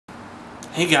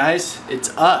Hey guys,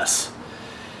 it's us.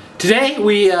 Today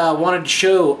we wanted to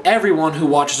show everyone who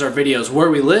watches our videos where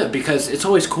we live because it's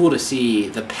always cool to see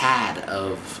the pad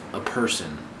of a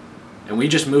person. And we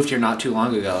just moved here not too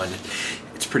long ago and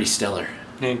it's pretty stellar.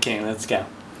 Okay, let's go.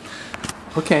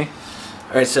 Okay.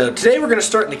 Alright, so today we're going to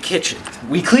start in the kitchen.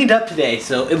 We cleaned up today,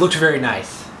 so it looks very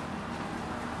nice.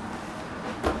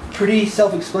 Pretty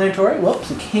self-explanatory. Whoops,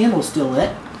 the candle's still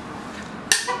lit.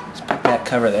 Let's put that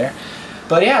cover there.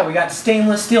 But yeah, we got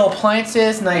stainless steel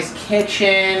appliances, nice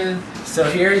kitchen. So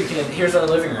here's our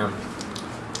living room.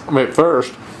 Wait,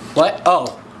 first. What?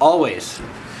 Oh, always.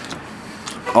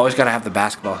 Always gotta have the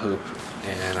basketball hoop.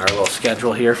 And our little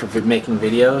schedule here for making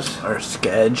videos. Our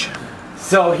sketch.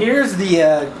 So here's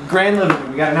the grand living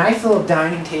room. We got a nice little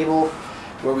dining table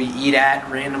where we eat at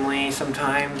randomly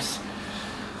sometimes.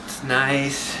 It's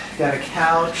nice. Got a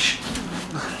couch.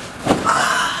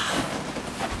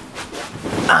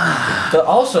 But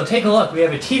also, take a look. We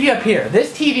have a TV up here.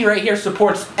 This TV right here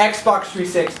supports Xbox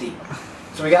 360.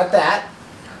 So we got that.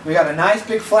 We got a nice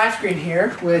big flat screen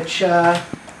here, which has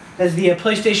the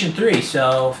PlayStation 3.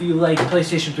 So if you like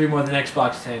PlayStation 3 more than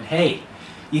Xbox 10, hey,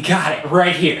 you got it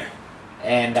right here.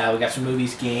 And we got some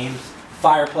movies, games,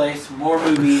 fireplace, more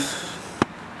movies.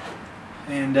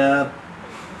 And yeah,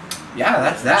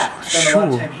 that's that. Spend a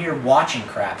lot of time here watching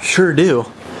crap. Sure do.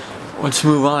 Let's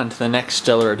move on to the next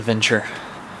stellar adventure.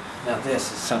 Now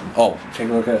this is something. Oh, take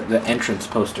a look at the entrance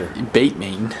poster. Bait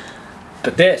main.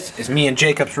 But this is me and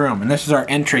Jacob's room, and this is our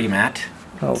entry mat.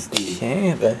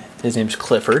 Okay, his name's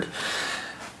Clifford.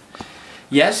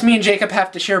 Yes, me and Jacob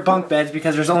have to share bunk beds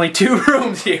because there's only 2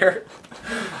 rooms here.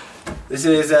 This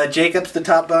is Jacob's the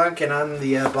top bunk, and I'm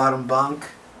the bottom bunk.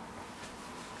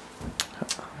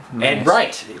 Nice. And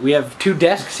right, we have 2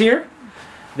 desks here.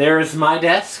 There's my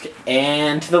desk,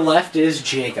 and to the left is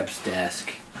Jacob's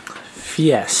desk.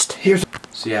 Fiest.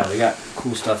 So yeah, we got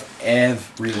cool stuff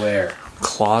everywhere.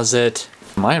 Closet.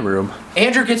 My room.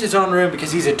 Andrew gets his own room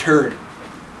because he's a turd.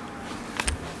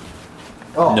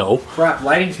 Oh, no. Crap,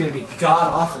 lighting's gonna be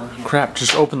god awful in here. Crap,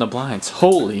 just open the blinds.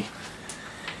 Holy.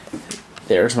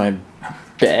 There's my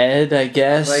bed, I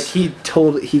guess. Like he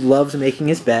loves making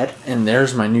his bed. And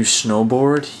there's my new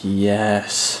snowboard.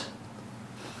 Yes.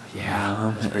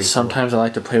 Yeah. Sometimes I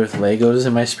like to play with Legos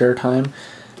in my spare time.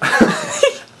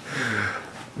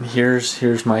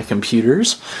 Here's my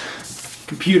computers.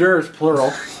 Computer is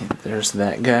plural. There's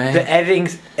that guy. The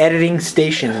editing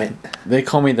station. They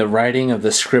call me the writing of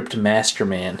the script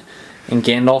masterman, and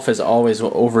Gandalf is always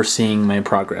overseeing my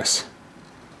progress.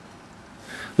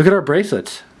 Look at our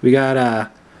bracelets. We got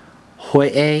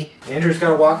Hoye. Andrew's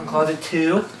got a walk-in closet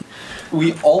too.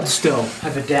 We also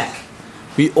have a deck.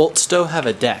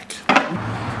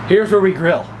 Here's where we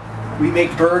grill. We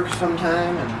make burgers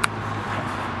sometime, and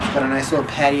got a nice little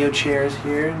patio chairs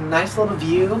here. Nice little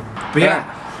view. But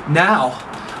yeah, now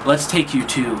let's take you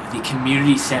to the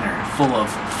community center full of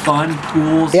fun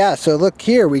pools. Yeah, so look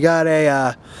here. We got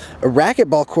a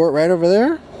racquetball court right over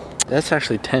there. That's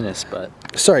actually tennis, but...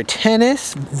 Sorry,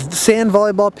 tennis, sand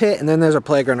volleyball pit, and then there's a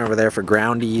playground over there for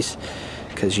groundies.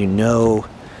 Because you know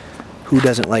who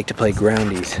doesn't like to play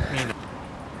groundies.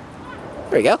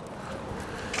 There you go.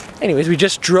 Anyways, we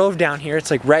just drove down here.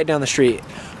 It's like right down the street.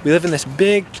 We live in this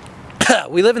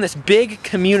big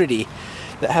community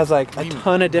that has like a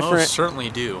ton of different. Most certainly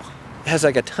do. It has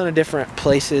like a ton of different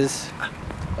places,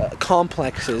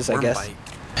 complexes, I guess.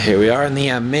 Here we are in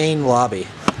the main lobby.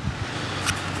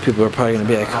 People are probably gonna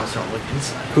be like,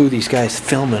 "Who are these guys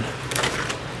filming?"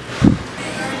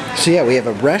 So yeah, we have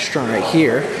a restaurant right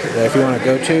here that if you want to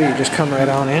go to, you just come right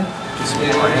on in.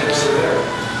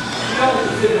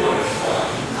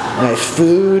 Nice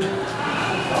food.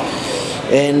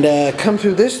 And come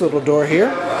through this little door here.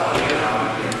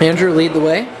 Andrew, lead the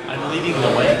way. I'm leading the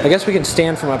way. I guess we can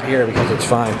stand from up here because it's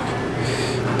fine.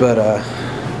 But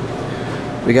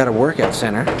we got a workout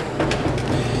center.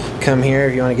 Come here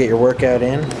if you want to get your workout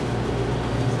in.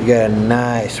 You got a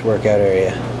nice workout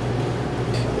area.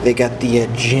 They got the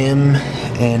gym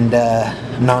and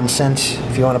nonsense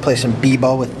if you want to play some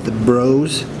b-ball with the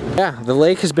bros. Yeah, the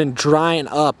lake has been drying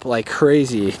up like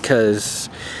crazy because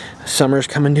summer's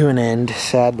coming to an end,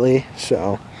 sadly,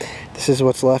 so this is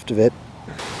what's left of it.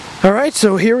 Alright,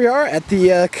 so here we are at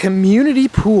the community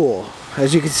pool.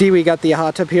 As you can see, we got the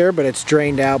hot tub here, but it's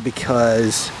drained out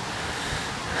because,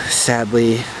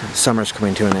 sadly, summer's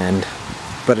coming to an end.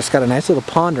 But it's got a nice little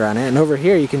pond around it, and over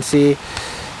here you can see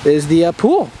is the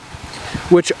pool,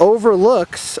 which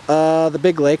overlooks the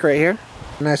big lake right here.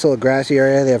 Nice little grassy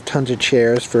area. They have tons of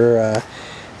chairs for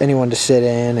anyone to sit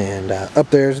in, and up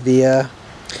there's the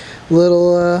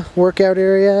little workout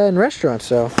area and restaurant.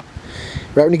 So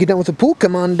Right when you get done with the pool,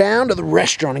 come on down to the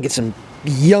restaurant and get some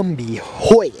yummy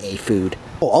hoi food.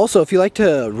 Oh, also, if you like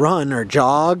to run or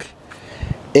jog,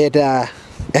 it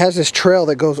has this trail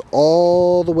that goes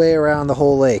all the way around the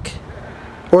whole lake.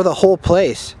 Or the whole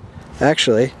place,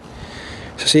 actually.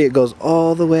 So see, it goes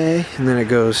all the way, and then it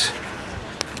goes...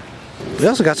 We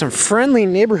also got some friendly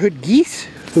neighborhood geese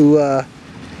who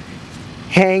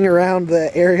hang around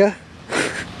the area.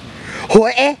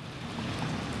 Hoi!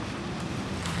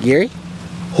 Gary?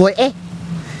 Hoi!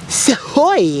 So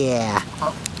yeah!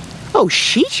 Oh,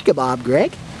 sheesh kebab,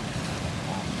 Greg.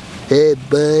 Hey,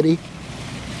 buddy.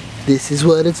 This is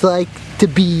what it's like to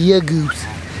be a goose.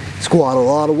 Squaddle,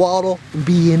 waddle, waddle,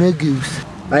 being a goose.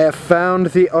 I have found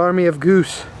the army of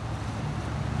goose.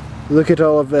 Look at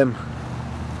all of them.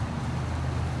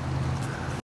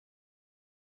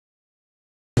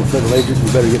 You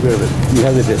better get rid of it. You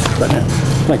have the disc right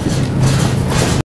now. Like this.